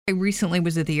I recently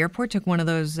was at the airport, took one of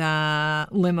those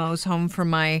limos home from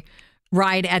my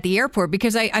ride at the airport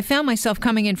because I found myself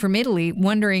coming in from Italy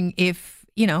wondering if,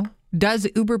 does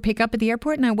Uber pick up at the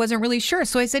airport? And I wasn't really sure.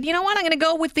 So I said, you know what? I'm going to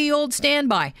go with the old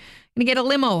standby. I'm going to get a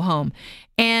limo home.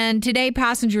 And today,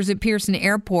 passengers at Pearson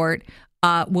Airport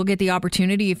will get the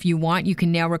opportunity, if you want, you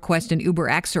can now request an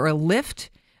UberX or a Lyft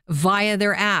via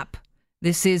their app.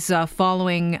 This is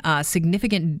following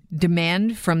significant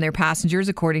demand from their passengers,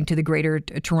 according to the Greater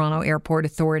Toronto Airport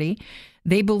Authority.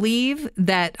 They believe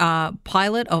that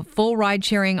pilot of full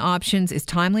ride-sharing options is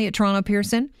timely at Toronto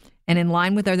Pearson and in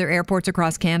line with other airports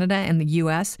across Canada and the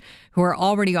U.S. who are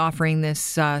already offering this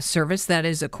service. That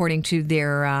is according to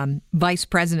their vice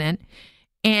president.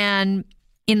 And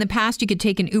in the past, you could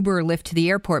take an Uber or Lyft to the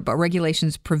airport, but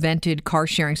regulations prevented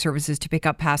car-sharing services to pick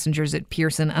up passengers at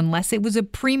Pearson unless it was a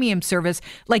premium service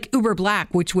like Uber Black,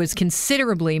 which was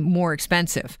considerably more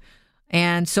expensive.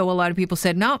 And so a lot of people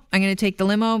said, no, I'm going to take the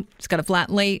limo. It's got a flat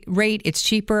rate. It's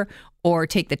cheaper. Or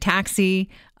take the taxi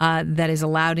that is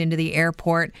allowed into the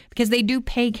airport because they do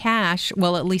pay cash.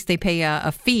 Well, at least they pay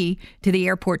a fee to the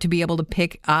airport to be able to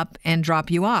pick up and drop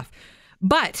you off.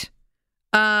 But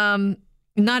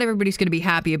not everybody's going to be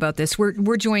happy about this.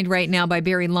 We're joined right now by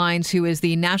Barry Lines, who is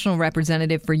the national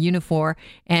representative for Unifor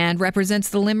and represents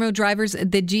the limo drivers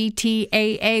at the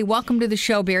GTAA. Welcome to the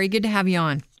show, Barry. Good to have you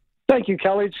on. Thank you,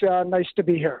 Kelly. It's nice to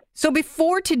be here. So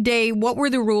before today, what were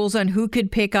the rules on who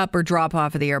could pick up or drop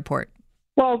off at the airport?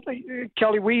 Well,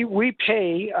 Kelly, we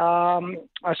pay a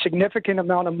significant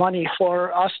amount of money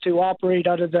for us to operate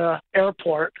out of the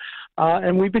airport.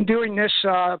 And we've been doing this,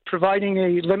 providing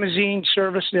a limousine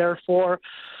service there for,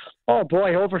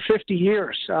 over 50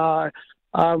 years.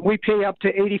 We pay up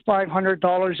to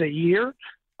 $8,500 a year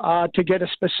to get a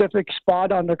specific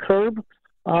spot on the curb.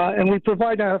 And we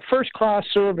provide a first-class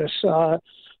service to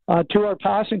our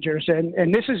passengers.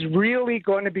 And this is really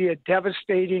going to be a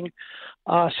devastating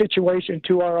situation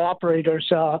to our operators,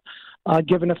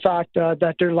 given the fact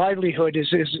that their livelihood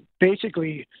is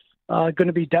basically going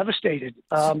to be devastated.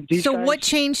 What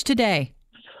changed today?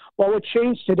 Well, what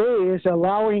changed today is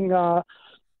allowing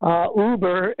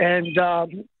Uber and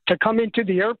to come into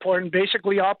the airport and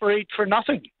basically operate for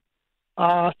nothing.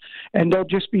 And they'll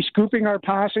just be scooping our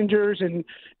passengers and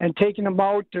taking them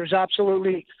out. There's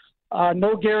absolutely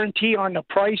no guarantee on the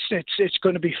price. It's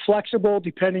going to be flexible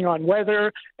depending on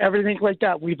weather, everything like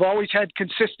that. We've always had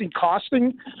consistent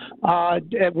costing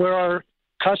where our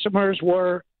customers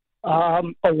were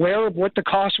aware of what the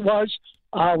cost was.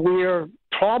 We are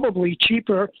probably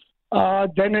cheaper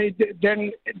than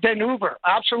Uber.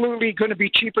 Absolutely going to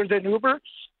be cheaper than Uber.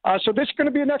 So this is going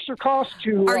to be an extra cost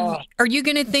to. Are you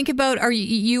going to think about? Are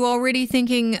you already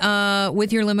thinking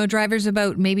with your limo drivers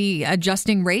about maybe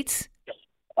adjusting rates?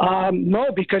 No,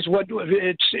 because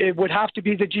it would have to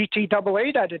be the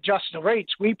GTAA that adjusts the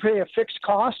rates. We pay a fixed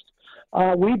cost.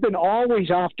 We've been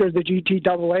always after the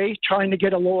GTAA, trying to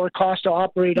get a lower cost to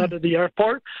operate out of the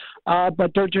airport,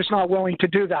 but they're just not willing to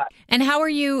do that. And how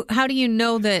do you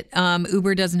know that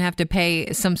Uber doesn't have to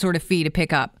pay some sort of fee to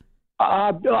pick up?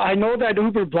 I know that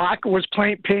Uber Black was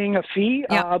paying a fee,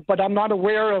 but I'm not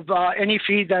aware of any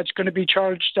fee that's going to be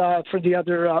charged for the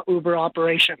other Uber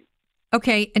operation.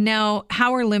 Okay, and now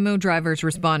how are limo drivers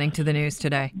responding to the news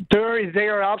today? They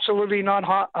are absolutely not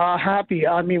happy.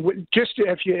 I mean, just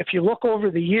if you look over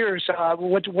the years,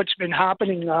 what's been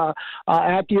happening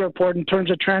at the airport in terms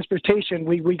of transportation,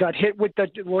 we got hit with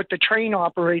the train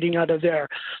operating out of there.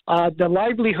 The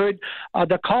livelihood,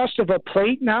 the cost of a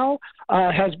plate now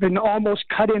has been almost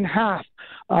cut in half.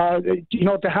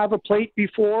 To have a plate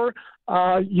before.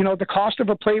 The cost of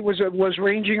a plate was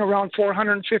ranging around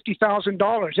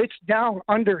 $450,000. It's down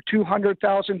under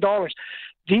 $200,000.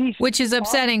 Which is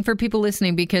upsetting for people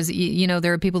listening because,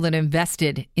 there are people that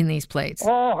invested in these plates.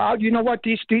 Oh, you know what?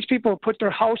 These people put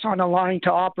their house on the line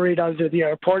to operate out of the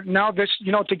airport. Now this,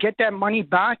 to get that money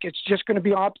back, it's just going to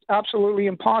be absolutely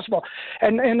impossible.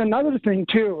 And another thing,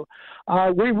 too,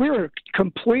 we were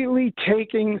completely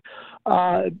taken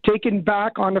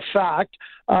back on the fact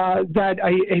that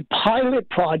a pilot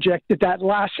project that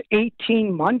lasts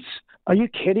 18 months. Are you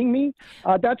kidding me?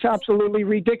 That's absolutely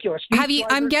ridiculous.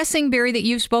 I'm guessing, Barry, that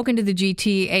you've spoken to the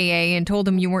GTAA and told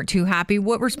them you weren't too happy.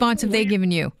 What response have they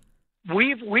given you?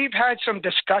 We've had some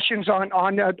discussions on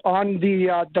the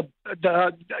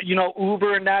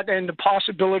Uber and that and the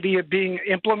possibility of being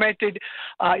implemented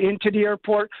into the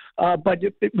airport, but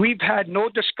we've had no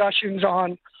discussions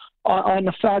on on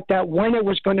the fact that when it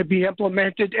was going to be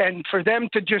implemented, and for them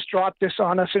to just drop this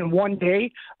on us in one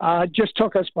day just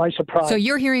took us by surprise. So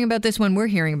you're hearing about this when we're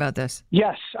hearing about this?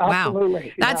 Yes,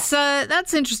 absolutely. Wow.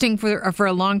 That's interesting for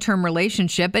a long-term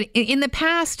relationship. But in the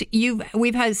past,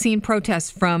 we've seen protests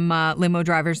from limo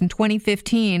drivers. In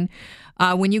 2015,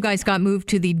 when you guys got moved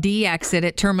to the D exit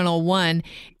at Terminal 1,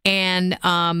 and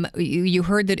you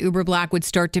heard that Uber Black would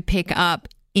start to pick up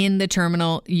in the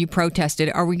terminal, you protested.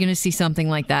 Are we going to see something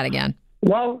like that again?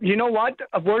 Well, you know what?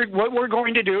 What we're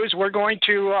going to do is we're going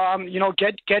to,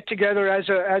 get together as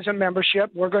a membership.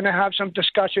 We're going to have some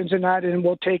discussions in that, and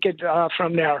we'll take it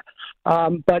from there.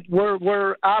 But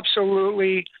we're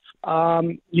absolutely,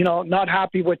 not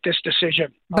happy with this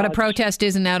decision. But a protest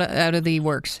isn't out of the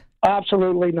works.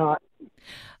 Absolutely not.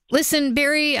 Listen,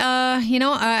 Barry,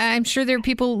 I'm sure there are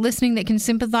people listening that can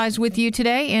sympathize with you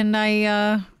today, and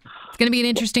it's going to be an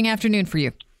interesting afternoon for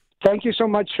you. Thank you so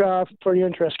much for your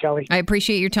interest, Kelly. I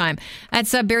appreciate your time.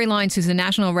 That's Barry Lyons, who's a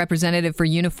national representative for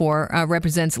Unifor,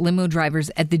 represents limo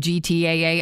drivers at the GTAA.